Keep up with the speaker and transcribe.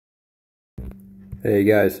Hey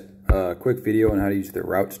guys, quick video on how to use the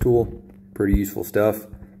routes tool. Pretty useful stuff.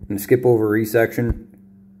 I'm going to skip over resection,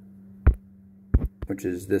 which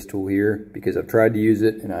is this tool here, because I've tried to use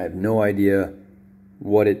it and I have no idea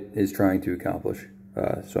what it is trying to accomplish.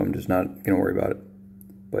 So I'm just not going to worry about it.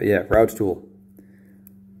 But yeah, routes tool.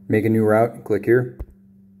 Make a new route, click here.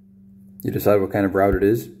 You decide what kind of route it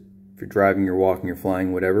is. If you're driving, you're walking, you're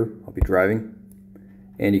flying, whatever. I'll be driving.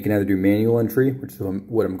 And you can either do manual entry, which is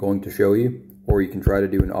what I'm going to show you, or you can try to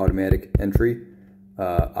do an automatic entry.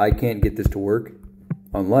 I can't get this to work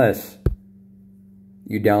unless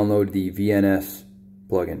you download the VNS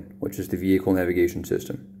plugin, which is the Vehicle Navigation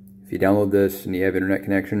System. If you download this and you have internet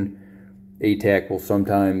connection, ATAK will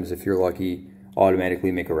sometimes, if you're lucky,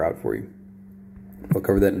 automatically make a route for you. I'll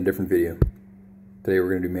cover that in a different video. Today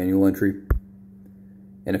we're going to do manual entry.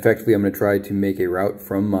 And effectively I'm going to try to make a route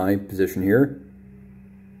from my position here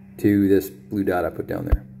to this blue dot I put down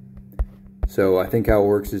there. So I think how it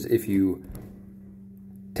works is if you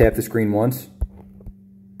tap the screen once,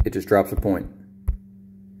 it just drops a point.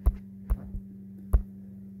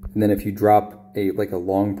 And then if you drop like a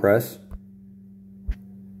long press,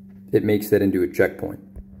 it makes that into a checkpoint.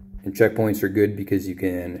 And checkpoints are good because you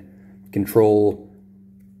can control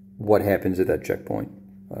what happens at that checkpoint.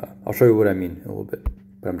 I'll show you what I mean in a little bit.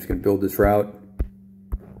 But I'm just going to build this route.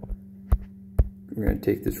 We're going to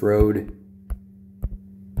take this road.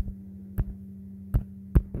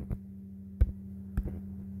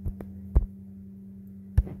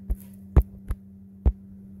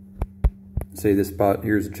 Say this spot,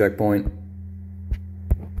 here's a checkpoint.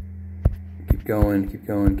 Keep going, keep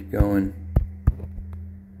going, keep going.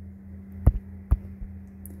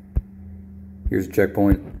 Here's a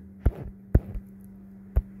checkpoint.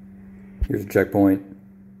 Here's a checkpoint.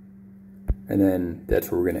 And then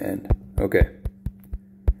that's where we're going to end. Okay.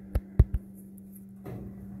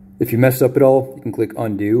 If you messed up at all, you can click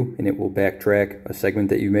undo and it will backtrack a segment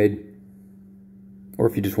that you made. Or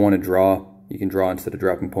if you just want to draw, you can draw instead of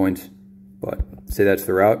dropping points. But say that's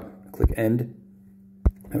the route, click end.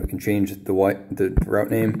 And we can change the route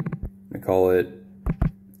name. I call it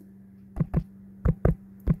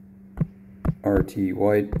RT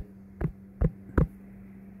White.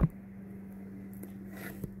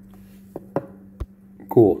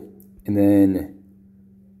 Cool. And then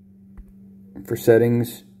for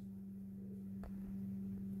settings,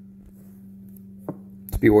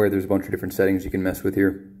 just be aware there's a bunch of different settings you can mess with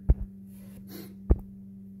here.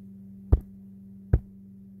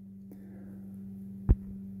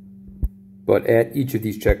 But at each of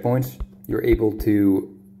these checkpoints, you're able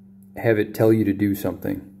to have it tell you to do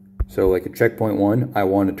something. So like at checkpoint 1, I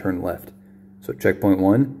want to turn left. So checkpoint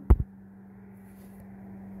 1,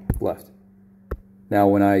 left. Now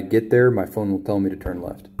when I get there, my phone will tell me to turn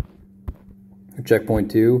left. At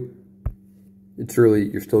checkpoint 2, it's really,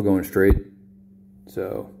 you're still going straight.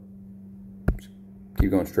 So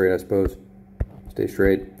keep going straight, I suppose. Stay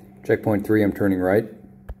straight. Checkpoint 3, I'm turning right.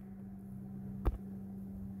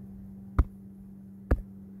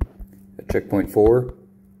 At checkpoint 4,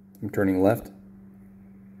 I'm turning left.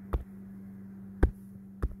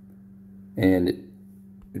 And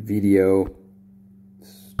video,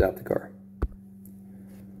 stop the car.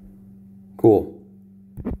 Cool.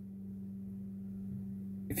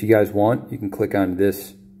 If you guys want, you can click on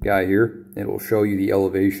this guy here and it will show you the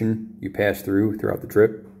elevation you pass throughout the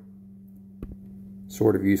trip.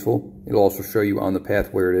 Sort of useful. It'll also show you on the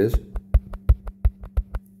path where it is. So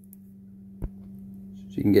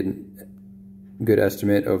you can get a good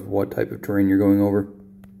estimate of what type of terrain you're going over.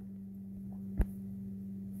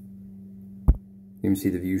 You can see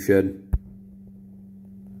the view shed.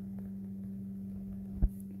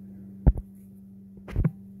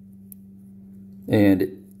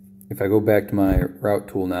 And if I go back to my route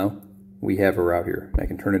tool now, we have a route here. I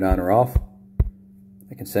can turn it on or off.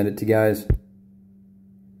 I can send it to guys.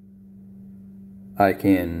 I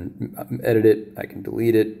can edit it. I can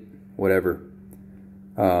delete it, whatever.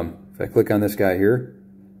 If I click on this guy here,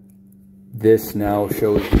 this now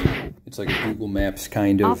shows me, it's like a Google Maps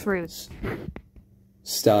kind of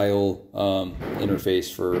style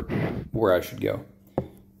interface for where I should go.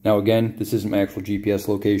 Now again, this isn't my actual GPS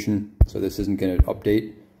location, so this isn't going to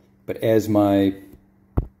update. But as my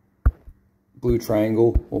blue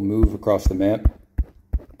triangle will move across the map,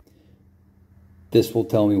 this will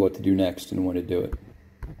tell me what to do next and when to do it.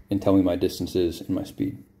 And tell me my distances and my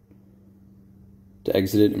speed. To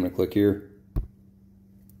exit it, I'm going to click here.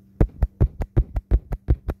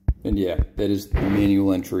 And yeah, that is the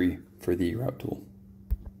manual entry for the route tool.